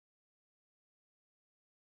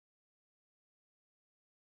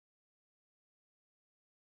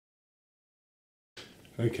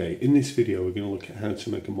Okay, in this video we're going to look at how to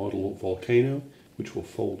make a model volcano which will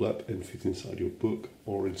fold up and fit inside your book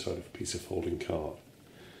or inside of a piece of folding card.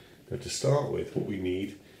 Now to start with, what we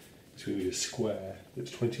need is we need a square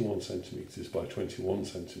that's 21 centimetres by 21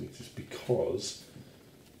 centimetres because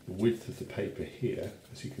the width of the paper here,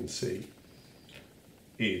 as you can see,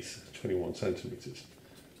 is 21 centimetres,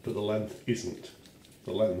 but the length isn't.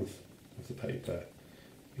 The length of the paper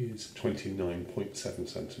is 29.7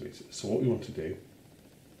 centimetres. So what we want to do,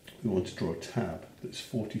 we want to draw a tab that's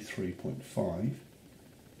 43.5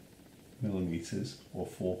 millimetres or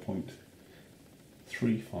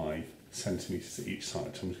 4.35 centimetres at each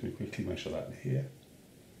side. So I'm just going to quickly measure that here.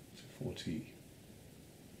 So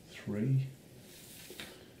 43.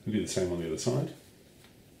 We'll do the same on the other side.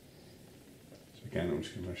 So again, I'm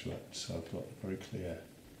just going to measure that so I've got a very clear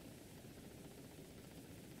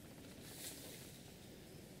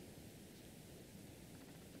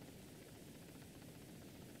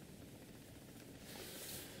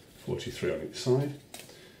 43 on each side.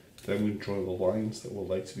 Then we draw the lines that will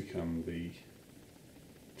later become the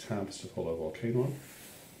tabs to follow a volcano on.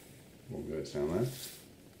 One goes down there.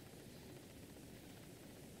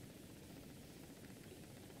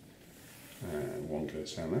 And one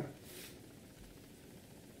goes down there.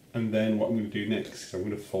 And then what I'm going to do next is I'm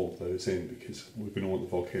going to fold those in because we're going to want the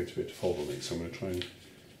volcano to be able to fold on it. So I'm going to try and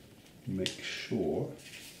make sure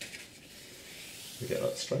I get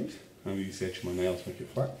that straight. I'm going to use the edge of my nail to make it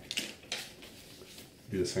flat.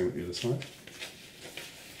 Do the same at the other side.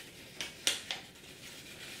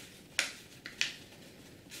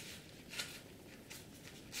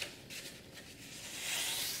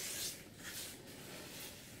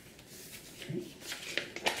 Okay.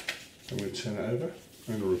 I'm going to turn it over.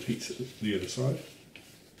 I'm going to repeat the other side,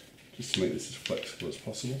 just to make this as flexible as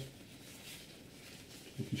possible.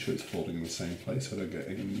 Making sure it's folding in the same place so I don't get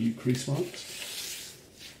any new crease marks.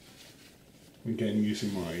 Again,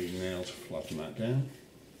 using my nail to flatten that down.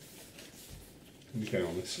 And again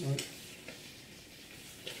on this side.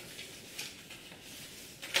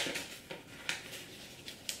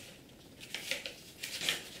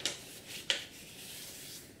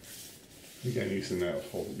 Again, using the nail to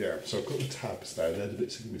fold it down. So I've got the tabs there, they're the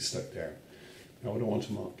bits that can be stuck down. Now what I want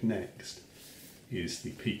to mark next is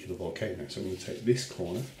the peak of the volcano. So I'm going to take this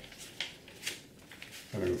corner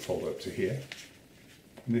and I'm going to fold it up to here.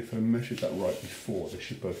 And if I measured that right before, they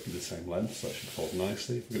should both be the same length, so that should fold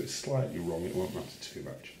nicely. If I get it slightly wrong, it won't matter too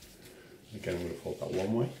much. Again, I'm going to fold that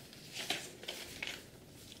one way.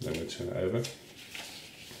 Then I'm going to turn it over and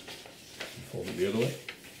fold it the other way.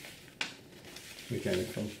 And again,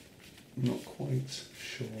 if I'm not quite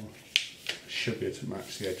sure, I should be able to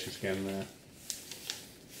match the edges again there.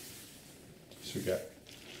 So we get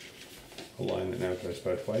a line that now goes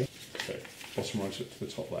both ways. Okay, bottom right up to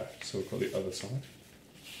the top left, so we've got the other side.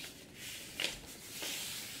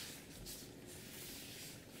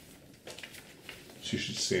 So you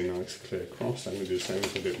should see a nice clear cross. I'm going to do the same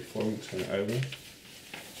as I did before. I'm going to turn it over.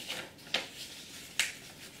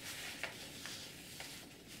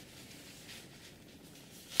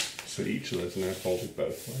 So each of those are now folded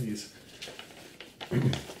both ways,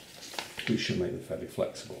 which should make them fairly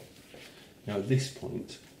flexible. Now at this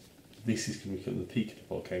point, this is going to become the peak of the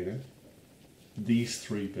volcano. These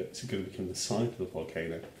three bits are going to become the side of the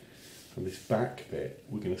volcano, and this back bit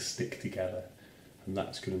we're going to stick together, and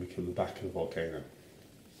that's going to become the back of the volcano.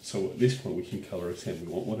 So at this point we can colour it in.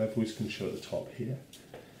 We want whatever we can show at the top here,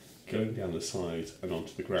 going down the sides and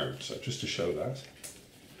onto the ground. So just to show that,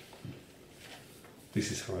 this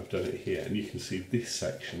is how I've done it here, and you can see this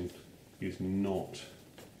section is not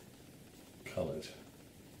coloured.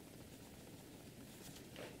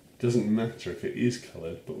 Doesn't matter if it is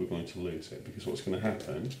coloured, but we're going to lose it because what's going to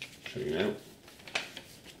happen, I'll show you now, you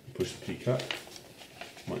push the peak up,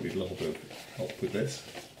 might need a little bit of help with this,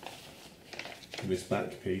 and this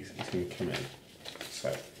back piece is going to come in.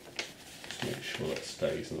 So, just make sure that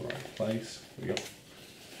stays in the right place. There we go.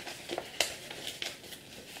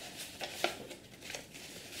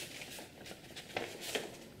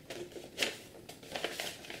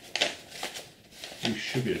 You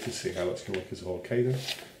should be able to see how that's going to look as a volcano.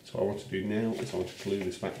 So what I want to do now is I want to glue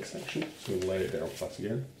this back section, so we'll lay it down flat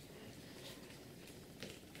again.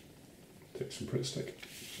 Take some Pritt stick.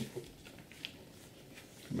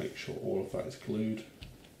 Make sure all of that is glued.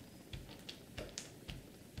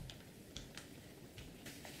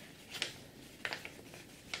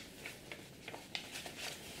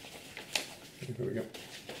 There we go.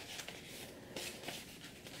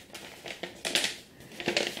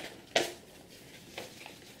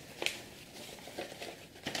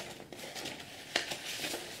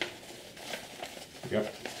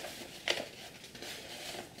 Yep.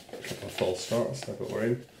 false start, so that's what we're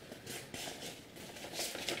in.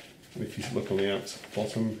 And if you look on the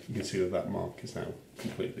bottom, you can see that that mark is now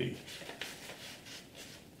completely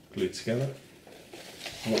glued together.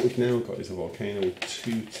 And what we've now got is a volcano with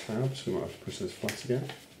 2 tabs. We might have to push those flat again.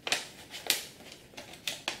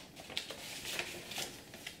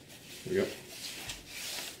 There we go.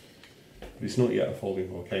 But it's not yet a folding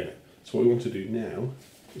volcano. So what we want to do now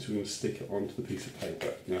is we're going to stick it onto the piece of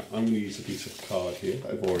paper. Now I'm going to use a piece of card here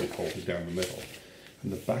that I've already folded down the middle.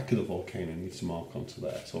 And the back of the volcano needs to mark onto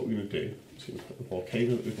there. So what we're going to do is we're going to put the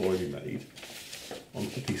volcano that we've already made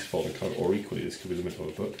onto the piece of folding card, or equally this could be the middle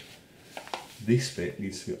of the book. This bit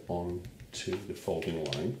needs to be on to the folding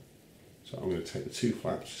line. So I'm going to take the 2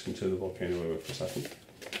 flaps, just going to turn the volcano over for a second.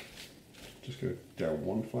 Just go down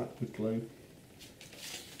 1 flap with glue.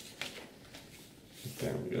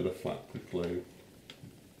 Down the other flap with glue.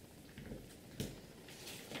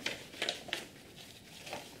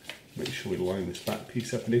 Make sure we line this back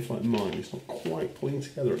piece up, and if like mine it's not quite pulling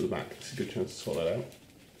together at the back, it's a good chance to sort that out.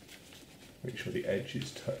 Make sure the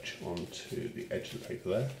edges touch onto the edge of the paper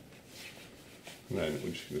there. And then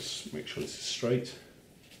we're just going to make sure this is straight.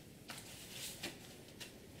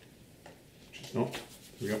 Which is not. There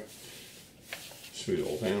we go. Smooth it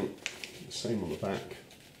all down. The same on the back.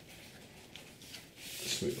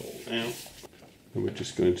 Smooth it all down. And we're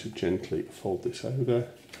just going to gently fold this over.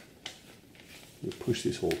 We'll push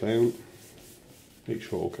this all down. Make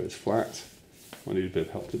sure it all goes flat. I need a bit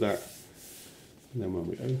of help with that. And then when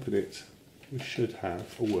we open it, we should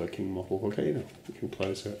have a working model volcano. We can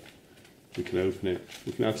close it. We can open it.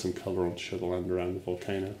 We can add some colour on to show the land around the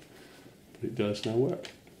volcano. But it does now work.